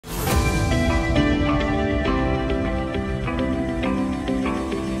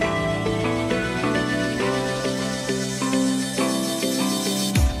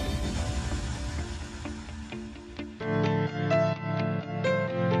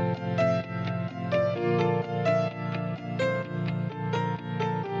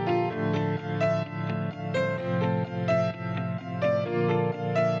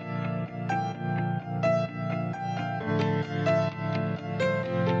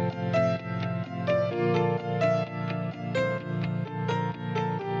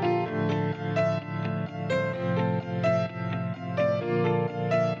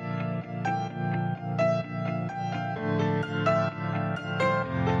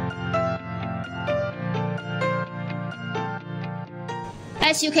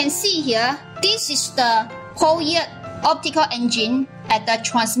As you can see here, this is the POET optical engine at the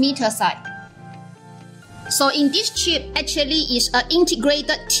transmitter side. So in this chip actually is an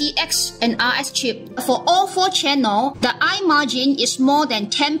integrated TX and RX chip. For all 4 channels, the I margin is more than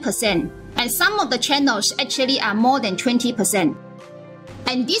 10%, and some of the channels actually are more than 20%.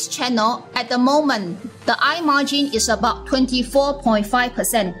 And this channel, at the moment, the I margin is about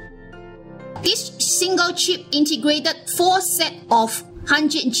 24.5%. This single chip integrated 4 set of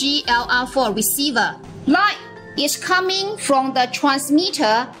 100G LR4 receiver. Light is coming from the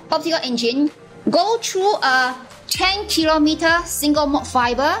transmitter optical engine, go through a 10 km single mode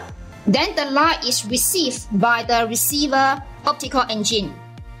fiber, then the light is received by the receiver optical engine.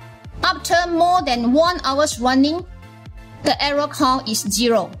 After more than 1 hour's running, the error count is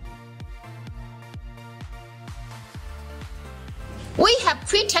 0. We have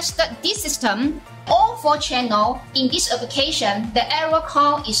pre-tested this system, all 4 channels. In this application, the error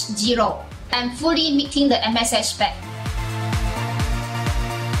count is 0 and fully meeting the MSS spec.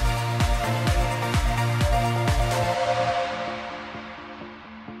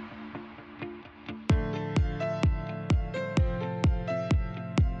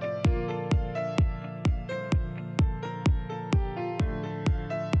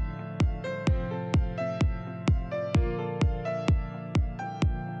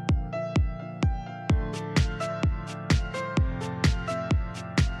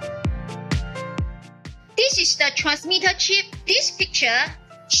 This is the transmitter chip. This picture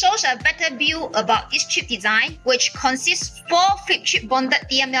shows a better view about this chip design, which consists 4 flip chip bonded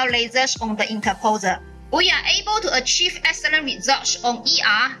DML lasers on the interposer. We are able to achieve excellent results on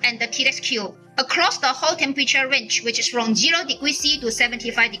ER and the TXQ across the whole temperature range, which is from 0 degrees C to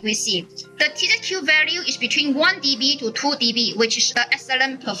 75 degrees C. The TXQ value is between 1 dB to 2 dB, which is an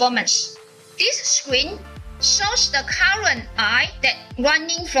excellent performance. This screen shows the current I that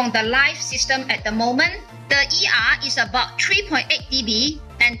running from the live system at the moment. The ER is about 3.8 dB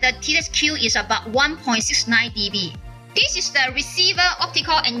and the TXQ is about 1.69 dB. This is the receiver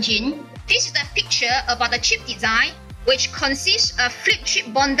optical engine. This is the picture about the chip design, which consists of flip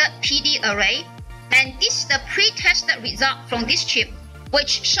chip bonded PD array. And this is the pre-tested result from this chip,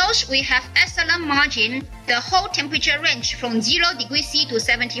 which shows we have excellent margin, the whole temperature range from 0 degrees C to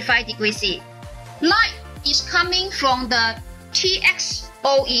 75 degrees C. Light is coming from the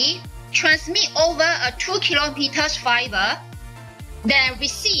TXOE, transmit over a 2 km fiber, then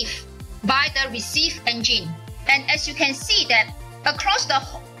received by the receive engine. And as you can see that across the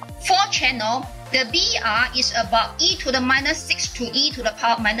 4 channel, the BER is about e to the -6 to e to the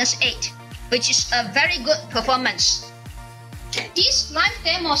power -8, which is a very good performance. These live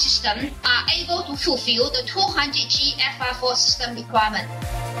demo systems are able to fulfill the 200G FR4 system requirement.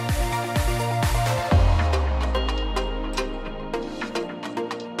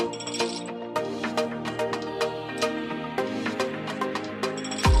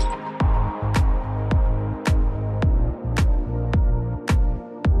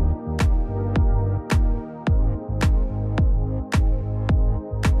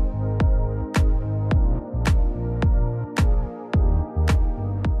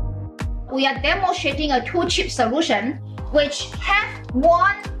 We are demonstrating a 2-chip solution which have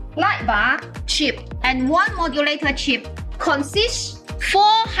 1 light bar chip and 1 modulator chip. Consists 4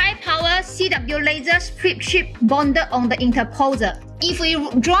 high-power CW lasers flip chip bonded on the interposer. If we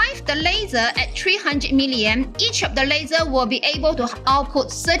drive the laser at 300 milliamp, each of the laser will be able to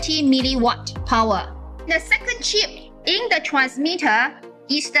output 30 milliwatt power. The second chip in the transmitter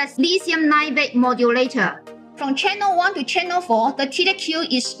is the lithium niobate modulator. From channel 1 to channel 4, the TXQ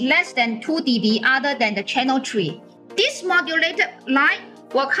is less than 2 dB other than the channel 3. This modulated light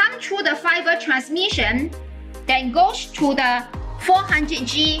will come through the fiber transmission, then goes to the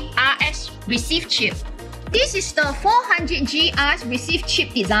 400G RX receive chip. This is the 400G RX receive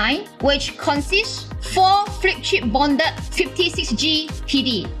chip design, which consists 4 flip chip bonded 56G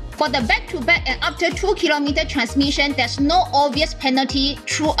PD. For the back-to-back and up to 2 km transmission, there's no obvious penalty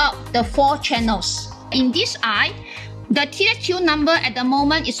throughout the 4 channels. In this eye, the TXQ number at the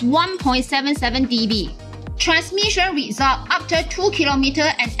moment is 1.77 dB. Transmission result after 2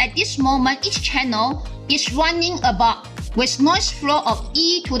 km, and at this moment each channel is running about with noise flow of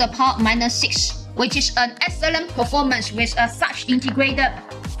e to the power -6, which is an excellent performance with such integrated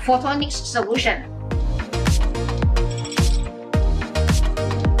photonics solution.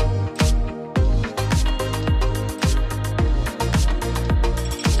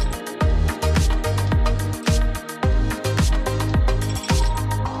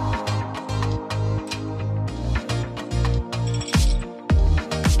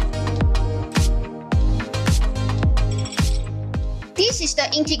 This is is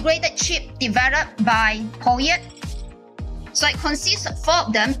the integrated chip developed by Poyet. So it consists of 4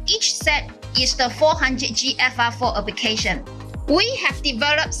 of them. Each set is the 400G FR4 application. We have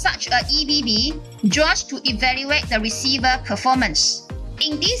developed such a EBB just to evaluate the receiver performance.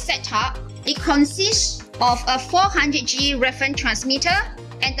 In this setup, it consists of a 400G reference transmitter,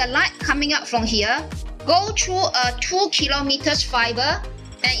 and the light coming out from here go through a 2 kilometers fiber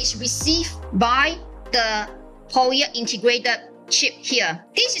and is received by the Poyet integrated chip here.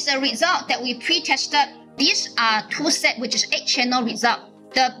 This is a result that we pre-tested. These are 2 sets, which is 8-channel result.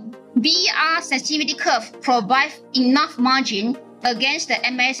 The BER sensitivity curve provides enough margin against the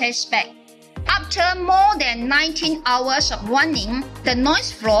MSA spec. After more than 19 hours of running, the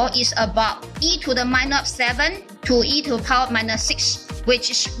noise floor is about e to the minus 7 to e to the power minus 6,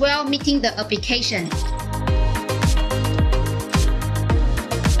 which is well meeting the application.